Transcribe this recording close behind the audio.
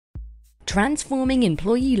Transforming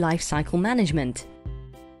employee lifecycle management.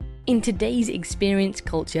 In today's experience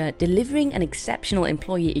culture, delivering an exceptional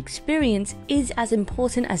employee experience is as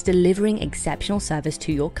important as delivering exceptional service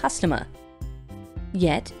to your customer.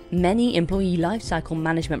 Yet, many employee lifecycle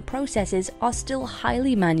management processes are still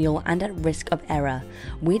highly manual and at risk of error,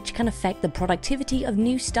 which can affect the productivity of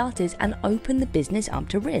new starters and open the business up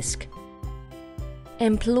to risk.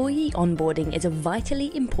 Employee onboarding is a vitally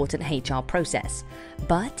important HR process,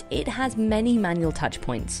 but it has many manual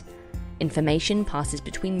touchpoints. Information passes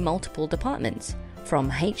between multiple departments, from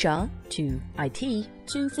HR to IT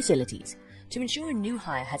to facilities, to ensure a new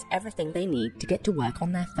hire has everything they need to get to work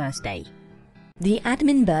on their first day. The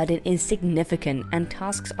admin burden is significant and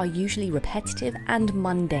tasks are usually repetitive and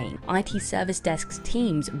mundane. IT service desks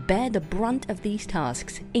teams bear the brunt of these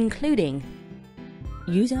tasks, including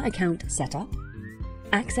user account setup,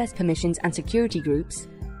 access permissions and security groups,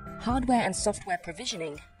 hardware and software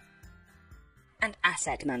provisioning, and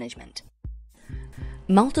asset management.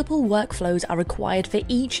 Multiple workflows are required for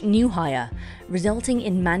each new hire, resulting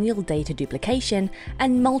in manual data duplication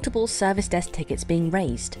and multiple service desk tickets being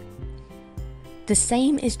raised. The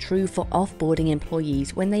same is true for offboarding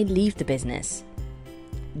employees when they leave the business.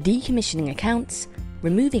 Decommissioning accounts,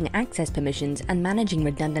 removing access permissions, and managing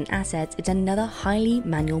redundant assets is another highly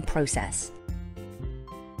manual process.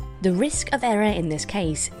 The risk of error in this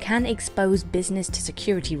case can expose business to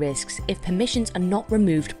security risks if permissions are not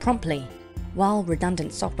removed promptly, while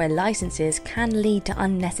redundant software licenses can lead to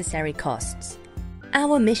unnecessary costs.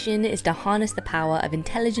 Our mission is to harness the power of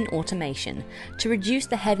intelligent automation to reduce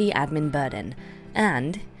the heavy admin burden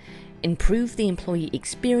and improve the employee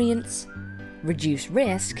experience, reduce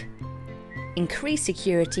risk, increase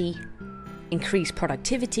security, increase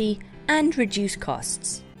productivity, and reduce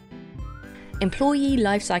costs. Employee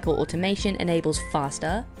lifecycle automation enables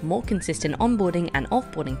faster, more consistent onboarding and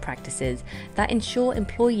offboarding practices that ensure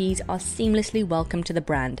employees are seamlessly welcomed to the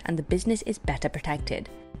brand and the business is better protected.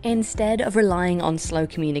 Instead of relying on slow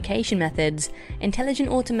communication methods, intelligent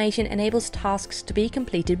automation enables tasks to be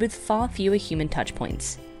completed with far fewer human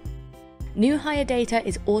touchpoints. New hire data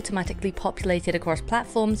is automatically populated across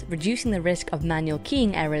platforms, reducing the risk of manual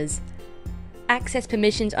keying errors. Access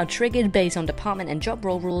permissions are triggered based on department and job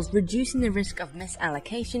role rules, reducing the risk of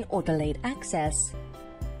misallocation or delayed access.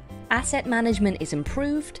 Asset management is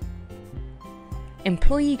improved.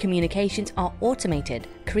 Employee communications are automated,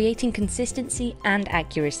 creating consistency and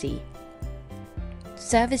accuracy.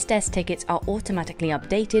 Service desk tickets are automatically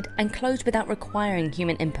updated and closed without requiring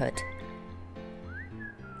human input.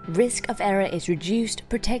 Risk of error is reduced,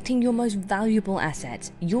 protecting your most valuable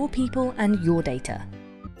assets, your people and your data.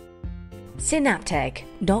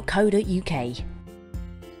 synaptech.co.uk